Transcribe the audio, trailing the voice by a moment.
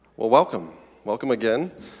Well, welcome. Welcome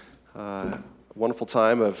again. Wonderful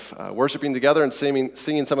time of worshiping together and singing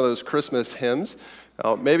some of those Christmas hymns.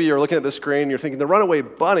 Maybe you're looking at the screen, you're thinking, the Runaway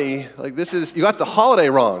Bunny, you got the holiday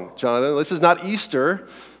wrong, Jonathan. This is not Easter.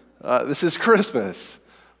 This is Christmas.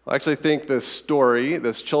 I actually think this story,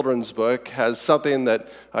 this children's book, has something that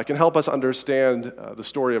can help us understand the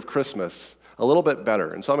story of Christmas a little bit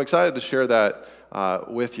better. And so I'm excited to share that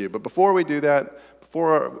with you. But before we do that,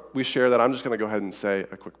 before we share that, I'm just going to go ahead and say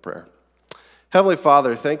a quick prayer. Heavenly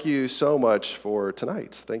Father, thank you so much for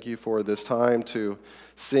tonight. Thank you for this time to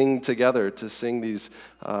sing together, to sing these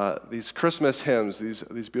Christmas hymns,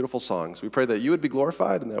 these beautiful songs. We pray that you would be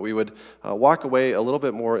glorified and that we would walk away a little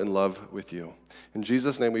bit more in love with you. In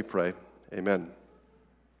Jesus' name we pray, amen.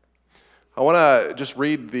 I want to just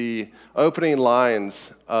read the opening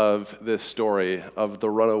lines of this story of the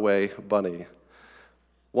Runaway Bunny.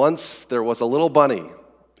 Once there was a little bunny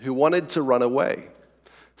who wanted to run away.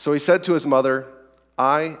 So he said to his mother,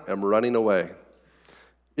 "I am running away."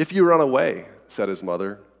 "If you run away," said his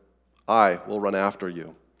mother, "I will run after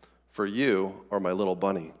you, for you are my little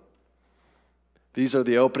bunny." These are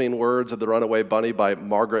the opening words of The Runaway Bunny by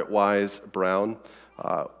Margaret Wise Brown.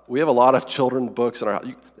 We have a lot of children's books in our house.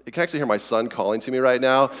 You can actually hear my son calling to me right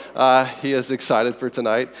now. He is excited for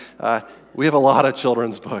tonight. We have a lot of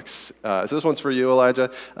children's books. So this one's for you, Elijah,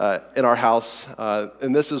 in our house.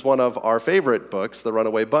 And this is one of our favorite books, The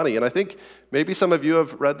Runaway Bunny. And I think maybe some of you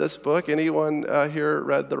have read this book. Anyone here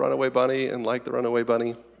read The Runaway Bunny and liked The Runaway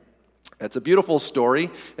Bunny? It's a beautiful story.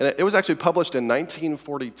 And it was actually published in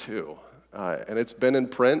 1942. And it's been in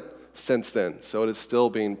print since then. So it is still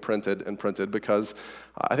being printed because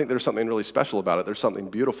I think there's something really special about it. There's something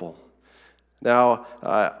beautiful. Now,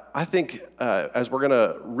 I think as we're going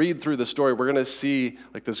to read through the story, we're going to see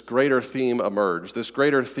like this greater theme emerge, this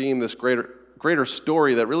greater theme, this greater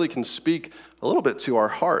story that really can speak a little bit to our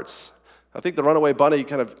hearts. I think The Runaway Bunny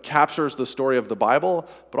kind of captures the story of the Bible,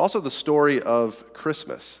 but also the story of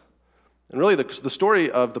Christmas. And really the story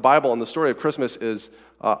of the Bible and the story of Christmas is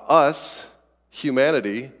us,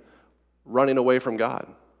 humanity, running away from God.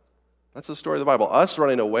 That's the story of the Bible, us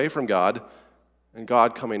running away from God and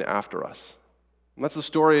God coming after us. And that's the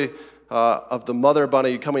story of the mother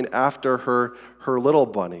bunny coming after her little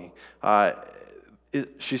bunny.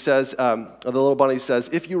 She says, the little bunny says,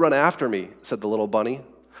 "If you run after me," said the little bunny,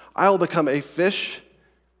 "I will become a fish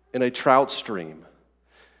in a trout stream."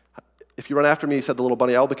 "If you run after me," said the little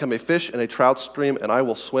bunny, "I will become a fish in a trout stream, and I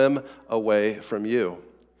will swim away from you."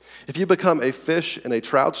 "If you become a fish in a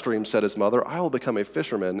trout stream," said his mother, "I will become a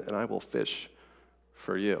fisherman, and I will fish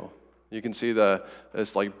for you." You can see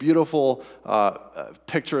this like beautiful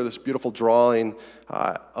picture, this beautiful drawing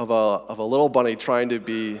of a little bunny trying to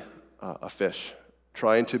be a fish,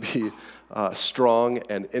 trying to be strong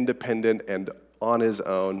and independent and on his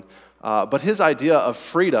own. But his idea of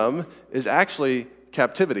freedom is actually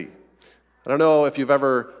captivity. I don't know if you've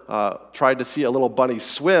ever tried to see a little bunny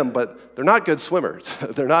swim, but they're not good swimmers.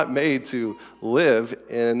 They're not made to live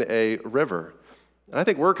in a river. And I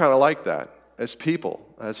think we're kind of like that. As people,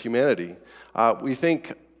 as humanity, we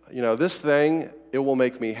think, this thing, it will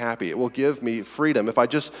make me happy. It will give me freedom. If I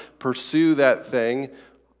just pursue that thing,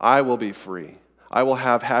 I will be free. I will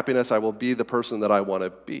have happiness. I will be the person that I want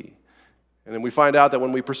to be. And then we find out that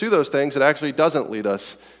when we pursue those things, it actually doesn't lead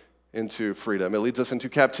us into freedom. It leads us into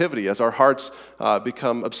captivity as our hearts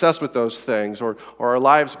become obsessed with those things or our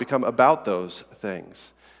lives become about those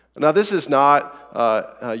things. Now, this is not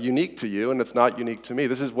unique to you, and it's not unique to me.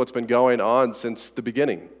 This is what's been going on since the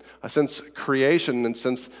beginning, since creation and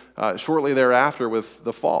since shortly thereafter with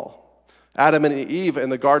the fall. Adam and Eve in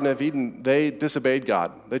the Garden of Eden, they disobeyed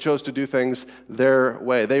God. They chose to do things their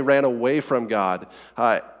way. They ran away from God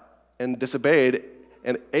and disobeyed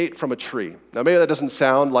and ate from a tree. Now, maybe that doesn't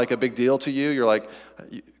sound like a big deal to you. You're like,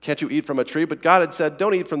 can't you eat from a tree? But God had said,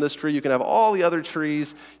 don't eat from this tree. You can have all the other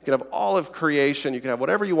trees. You can have all of creation. You can have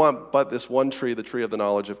whatever you want but this one tree, the tree of the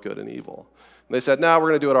knowledge of good and evil. And they said, no, we're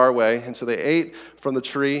going to do it our way. And so they ate from the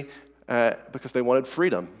tree because they wanted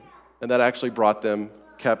freedom. And that actually brought them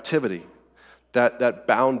captivity. That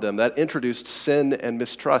bound them. That introduced sin and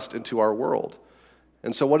mistrust into our world.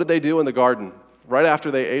 And so what did they do in the garden? Right after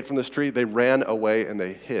they ate from this tree, they ran away and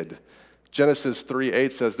they hid. Genesis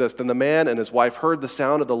 3:8 says this, "Then the man and his wife heard the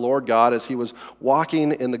sound of the Lord God as he was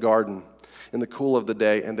walking in the garden in the cool of the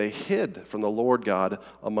day, and they hid from the Lord God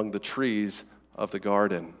among the trees of the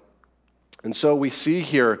garden." And so we see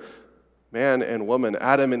here man and woman,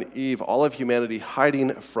 Adam and Eve, all of humanity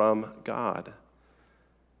hiding from God.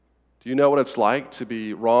 Do you know what it's like to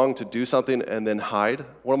be wrong, to do something and then hide?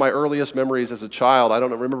 One of my earliest memories as a child, I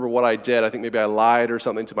don't remember what I did. I think maybe I lied or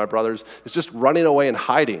something to my brothers. It's just running away and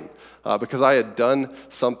hiding because I had done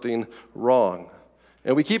something wrong.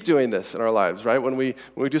 And we keep doing this in our lives, right? When we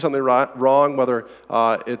do something wrong, whether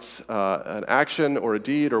it's an action or a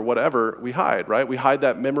deed or whatever, we hide, right? We hide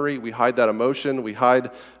that memory, we hide that emotion, we hide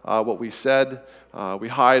what we said, we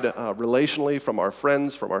hide relationally from our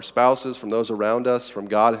friends, from our spouses, from those around us, from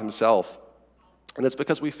God himself. And it's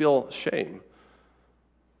because we feel shame.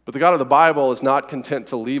 But the God of the Bible is not content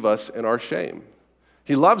to leave us in our shame.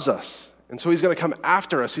 He loves us. And so he's going to come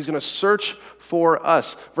after us. He's going to search for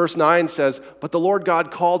us. Verse 9 says, "But the Lord God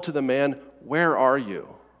called to the man, 'Where are you?'"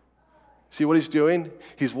 See what he's doing?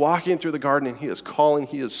 He's walking through the garden and he is calling,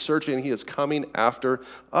 he is searching, he is coming after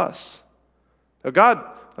us. Now God,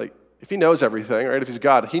 if he knows everything, right? If he's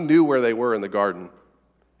God, he knew where they were in the garden.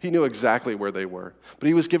 He knew exactly where they were. But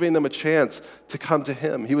he was giving them a chance to come to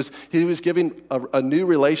him. He was giving a new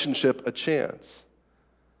relationship a chance.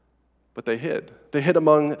 But they hid. They hid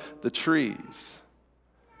among the trees.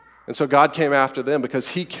 And so God came after them because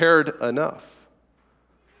he cared enough.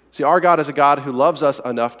 See, our God is a God who loves us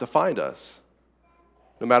enough to find us,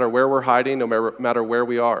 no matter where we're hiding, no matter where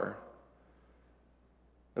we are.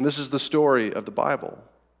 And this is the story of the Bible.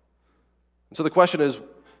 And so the question is,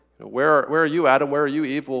 where are you, Adam? Where are you,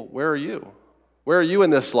 Eve? Well, where are you? Where are you in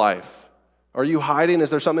this life? Are you hiding? Is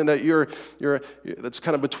there something that that's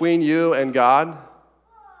kind of between you and God?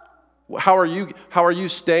 How are you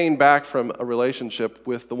staying back from a relationship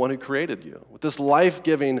with the one who created you, with this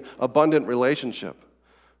life-giving, abundant relationship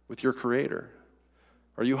with your Creator?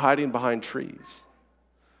 Are you hiding behind trees?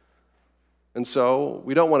 And so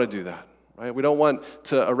we don't want to do that, right? We don't want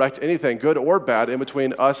to erect anything, good or bad, in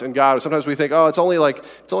between us and God. Sometimes we think, it's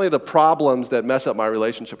only the problems that mess up my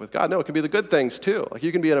relationship with God. No, it can be the good things too. Like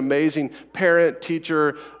you can be an amazing parent,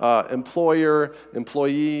 teacher, employer,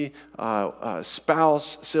 employee,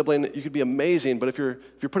 spouse, sibling. You could be amazing, but if you're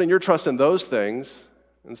putting your trust in those things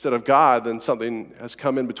instead of God, then something has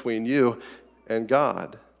come in between you and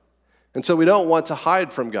God. And so we don't want to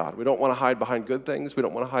hide from God. We don't want to hide behind good things. We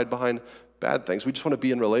don't want to hide behind bad things. We just want to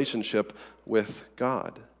be in relationship with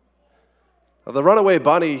God. Now, the runaway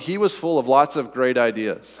bunny, he was full of lots of great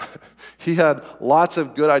ideas. He had lots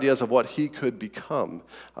of good ideas of what he could become.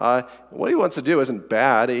 What he wants to do isn't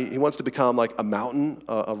bad. He wants to become like a mountain,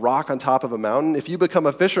 a rock on top of a mountain. "If you become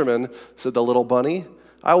a fisherman," said the little bunny,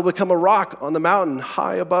 "I will become a rock on the mountain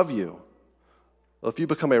high above you." "Well, if you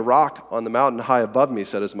become a rock on the mountain high above me,"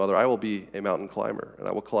 said his mother, "I will be a mountain climber, and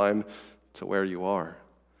I will climb to where you are."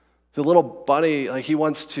 The little bunny, he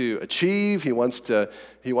wants to achieve. He wants to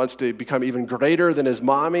become even greater than his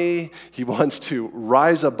mommy. He wants to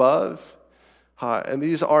rise above. And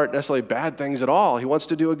these aren't necessarily bad things at all. He wants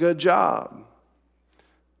to do a good job.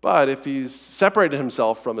 But if he's separated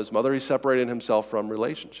himself from his mother, he's separated himself from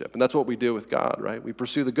relationship. And that's what we do with God, right? We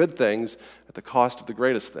pursue the good things at the cost of the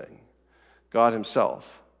greatest thing, God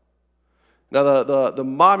himself. Now, the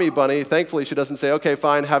mommy bunny, thankfully, she doesn't say, "Okay,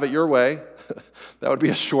 fine, have it your way." That would be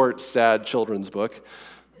a short, sad children's book.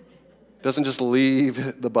 Doesn't just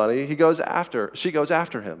leave the bunny. She goes after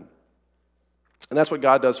him. And that's what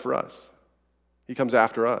God does for us. He comes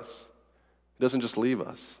after us. He doesn't just leave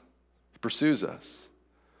us. He pursues us.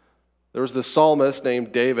 There was this psalmist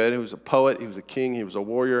named David who was a poet, he was a king, he was a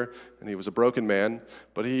warrior, and he was a broken man,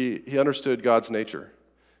 but he understood God's nature.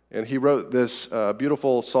 And he wrote this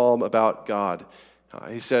beautiful psalm about God.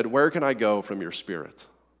 He said, "Where can I go from your spirit?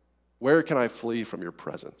 Where can I flee from your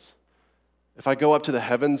presence? If I go up to the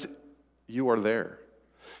heavens, you are there.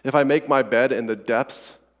 If I make my bed in the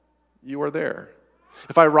depths, you are there.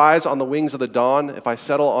 If I rise on the wings of the dawn, if I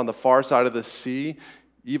settle on the far side of the sea,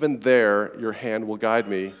 even there your hand will guide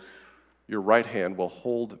me. Your right hand will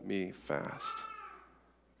hold me fast."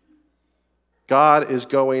 God is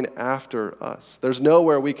going after us. There's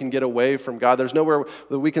nowhere we can get away from God. There's nowhere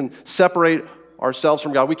that we can separate ourselves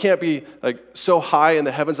from God. We can't be so high in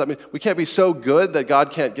the heavens. I mean, we can't be so good that God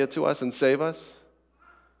can't get to us and save us.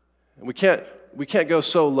 And we can't go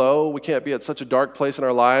so low. We can't be at such a dark place in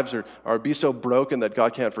our lives or be so broken that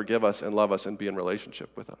God can't forgive us and love us and be in relationship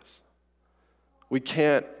with us. We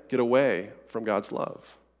can't get away from God's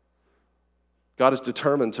love. God is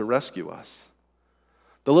determined to rescue us.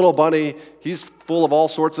 The little bunny, he's full of all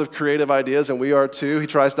sorts of creative ideas, and we are too. He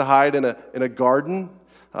tries to hide in a garden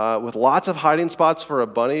with lots of hiding spots for a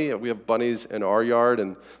bunny. We have bunnies in our yard,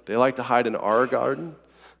 and they like to hide in our garden.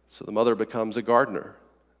 So the mother becomes a gardener,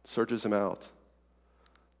 searches him out.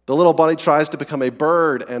 The little bunny tries to become a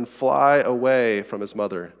bird and fly away from his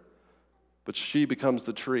mother, but she becomes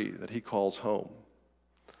the tree that he calls home.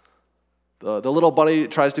 The little bunny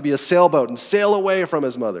tries to be a sailboat and sail away from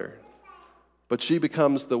his mother, but she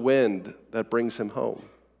becomes the wind that brings him home.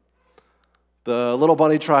 The little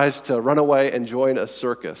bunny tries to run away and join a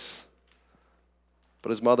circus, but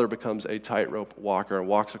his mother becomes a tightrope walker and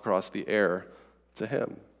walks across the air to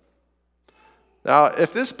him. Now,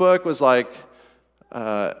 if this book was like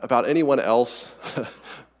about anyone else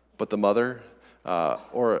but the mother,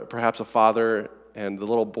 or perhaps a father and the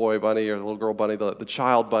little boy bunny or the little girl bunny, the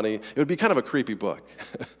child bunny, it would be kind of a creepy book.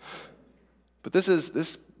 But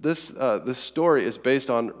this story is based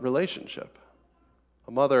on relationship,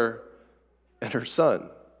 a mother and her son,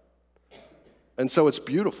 and so it's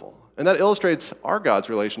beautiful, and that illustrates our God's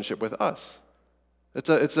relationship with us. It's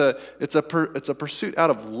a pursuit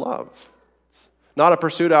out of love, not a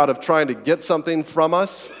pursuit out of trying to get something from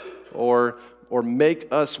us or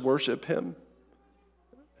make us worship Him.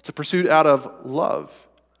 It's a pursuit out of love,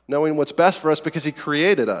 knowing what's best for us because He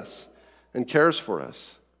created us and cares for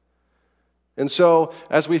us. And so,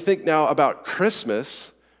 as we think now about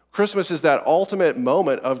Christmas, Christmas is that ultimate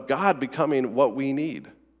moment of God becoming what we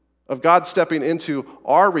need, of God stepping into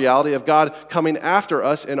our reality, of God coming after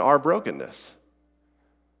us in our brokenness,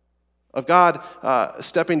 of God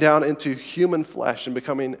stepping down into human flesh and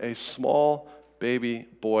becoming a small baby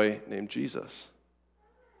boy named Jesus.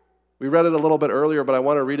 We read it a little bit earlier, but I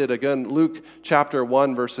want to read it again. Luke chapter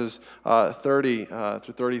 1, verses 30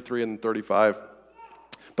 through 33 and 35.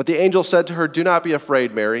 But the angel said to her, "Do not be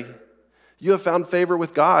afraid, Mary. You have found favor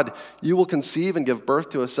with God. You will conceive and give birth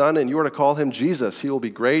to a son, and you are to call him Jesus. He will be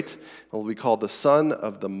great and will be called the Son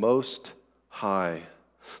of the Most High.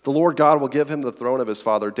 The Lord God will give him the throne of his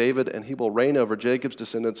father David, and he will reign over Jacob's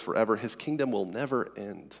descendants forever. His kingdom will never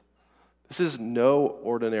end." This is no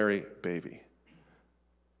ordinary baby.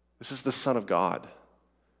 This is the Son of God,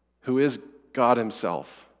 who is God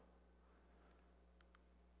Himself.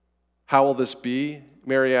 "How will this be?"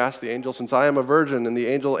 Mary asked the angel, "since I am a virgin." And the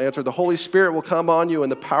angel answered, "The Holy Spirit will come on you,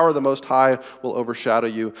 and the power of the Most High will overshadow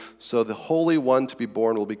you. So the Holy One to be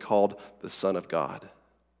born will be called the Son of God."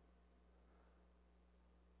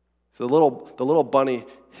 So the little bunny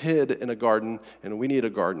hid in a garden, and we need a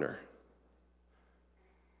gardener.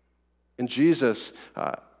 And Jesus,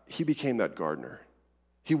 He became that gardener.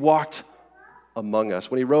 He walked among us.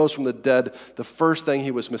 When He rose from the dead, the first thing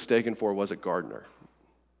He was mistaken for was a gardener.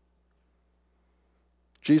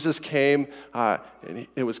 Jesus came, and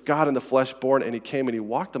it was God in the flesh born, and He came and He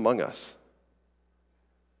walked among us.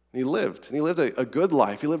 And He lived a good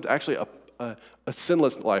life. He lived actually a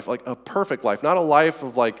sinless life, like a perfect life, not a life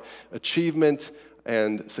of like achievement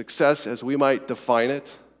and success as we might define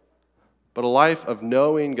it, but a life of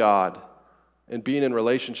knowing God and being in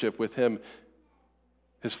relationship with Him,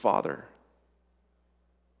 His Father.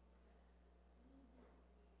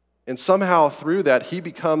 And somehow through that, He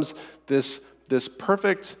becomes this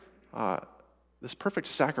perfect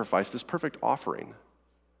sacrifice, this perfect offering,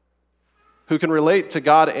 who can relate to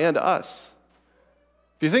God and us.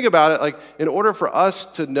 If you think about it, like in order for us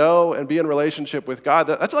to know and be in relationship with God,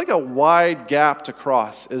 that's like a wide gap to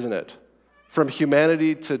cross, isn't it? From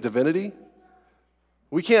humanity to divinity.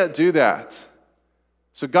 We can't do that.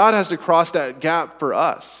 So God has to cross that gap for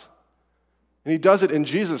us. And He does it in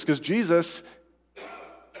Jesus, because Jesus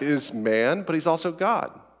is man, but He's also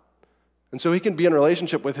God. And so He can be in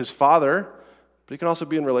relationship with His Father, but He can also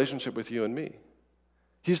be in relationship with you and me.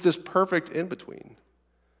 He's this perfect in-between.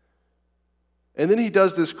 And then He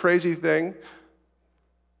does this crazy thing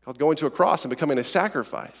called going to a cross and becoming a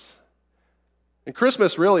sacrifice. And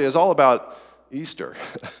Christmas really is all about Easter.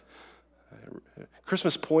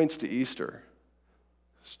 Christmas points to Easter.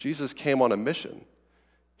 Jesus came on a mission.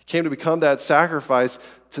 He came to become that sacrifice,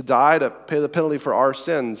 to die, to pay the penalty for our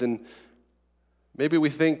sins. And maybe we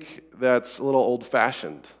think that's a little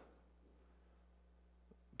old-fashioned.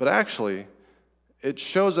 But actually, it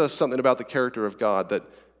shows us something about the character of God,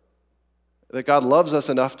 that God loves us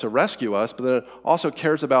enough to rescue us, but then it also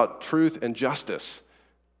cares about truth and justice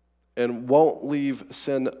and won't leave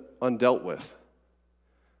sin undealt with.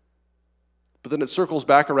 But then it circles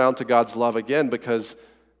back around to God's love again, because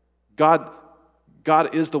God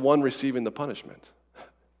is the one receiving the punishment.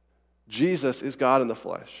 Jesus is God in the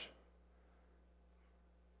flesh.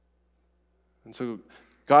 And so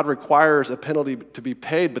God requires a penalty to be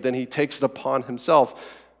paid, but then He takes it upon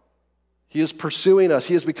Himself. He is pursuing us.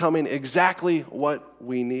 He is becoming exactly what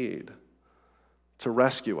we need to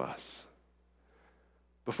rescue us.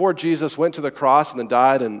 Before Jesus went to the cross and then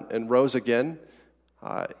died and rose again,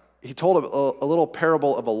 He told a little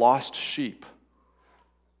parable of a lost sheep.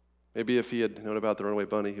 Maybe if He had known about the runaway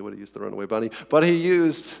bunny, He would have used the runaway bunny. But He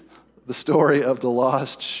used the story of the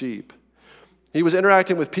lost sheep. He was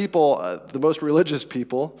interacting with people, the most religious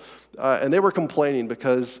people, and they were complaining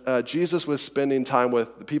because Jesus was spending time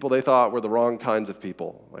with the people they thought were the wrong kinds of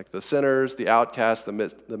people, like the sinners, the outcasts,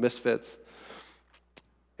 the misfits.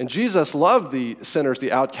 And Jesus loved the sinners,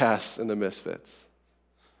 the outcasts, and the misfits.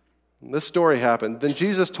 And this story happened. Then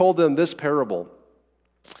Jesus told them this parable.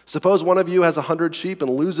 Suppose one of you has 100 sheep and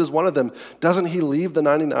loses one of them. Doesn't he leave the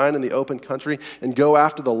 99 in the open country and go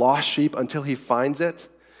after the lost sheep until he finds it?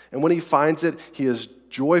 And when he finds it, he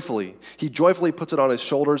joyfully puts it on his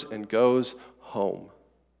shoulders and goes home.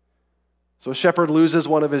 So a shepherd loses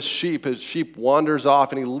one of his sheep. His sheep wanders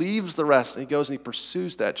off, and he leaves the rest, and he goes and he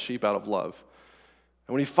pursues that sheep out of love.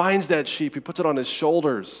 And when he finds that sheep, he puts it on his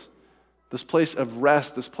shoulders, this place of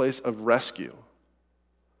rest, this place of rescue.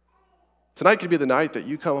 Tonight could be the night that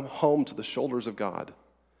you come home to the shoulders of God,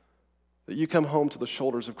 that you come home to the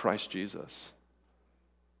shoulders of Christ Jesus.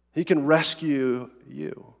 He can rescue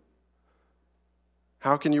you.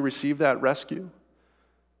 How can you receive that rescue?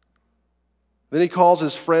 Then he calls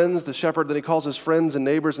his friends, the shepherd, then he calls his friends and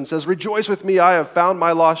neighbors and says, "Rejoice with me, I have found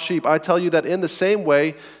my lost sheep. I tell you that in the same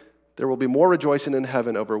way, there will be more rejoicing in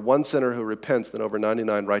heaven over one sinner who repents than over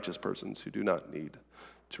 99 righteous persons who do not need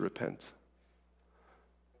to repent."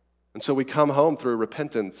 And so we come home through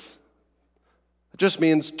repentance. It just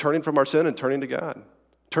means turning from our sin and turning to God,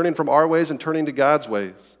 turning from our ways and turning to God's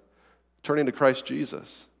ways, turning to Christ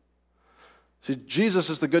Jesus. See, Jesus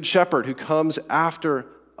is the good shepherd who comes after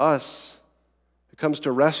us, who comes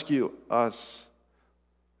to rescue us,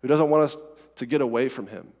 who doesn't want us to get away from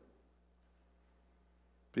him.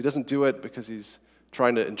 But he doesn't do it because he's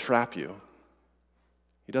trying to entrap you.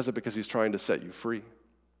 He does it because he's trying to set you free.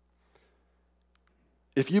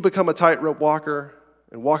 If you become a tightrope walker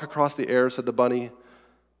and walk across the air, said the bunny,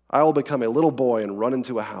 I will become a little boy and run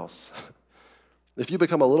into a house. If you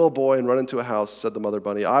become a little boy and run into a house, said the mother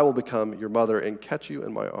bunny, I will become your mother and catch you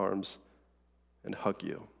in my arms and hug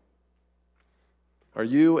you. Are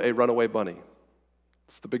you a runaway bunny?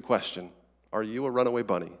 It's the big question. Are you a runaway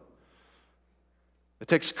bunny? It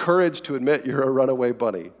takes courage to admit you're a runaway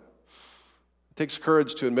bunny. It takes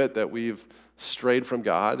courage to admit that we've strayed from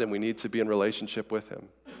God and we need to be in relationship with him.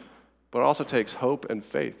 But it also takes hope and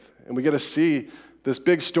faith. And we get to see this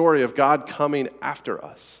big story of God coming after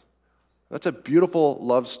us. That's a beautiful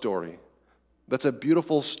love story. That's a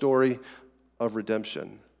beautiful story of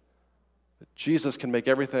redemption. That Jesus can make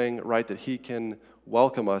everything right, that he can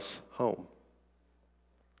welcome us home.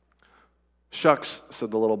 Shucks,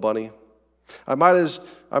 said the little bunny. I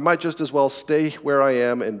might just as well stay where I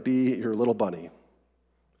am and be your little bunny.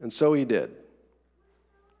 And so he did.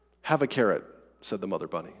 Have a carrot, said the mother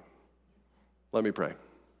bunny. Let me pray.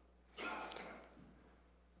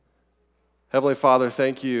 Heavenly Father,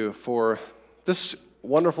 thank you for this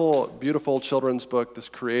wonderful, beautiful children's book, this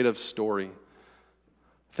creative story.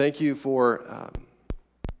 Thank you for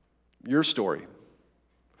your story,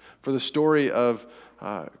 for the story of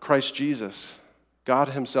Christ Jesus, God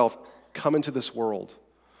himself, come into this world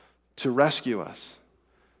to rescue us,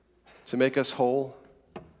 to make us whole,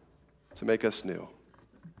 to make us new.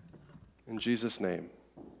 In Jesus' name,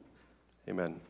 amen.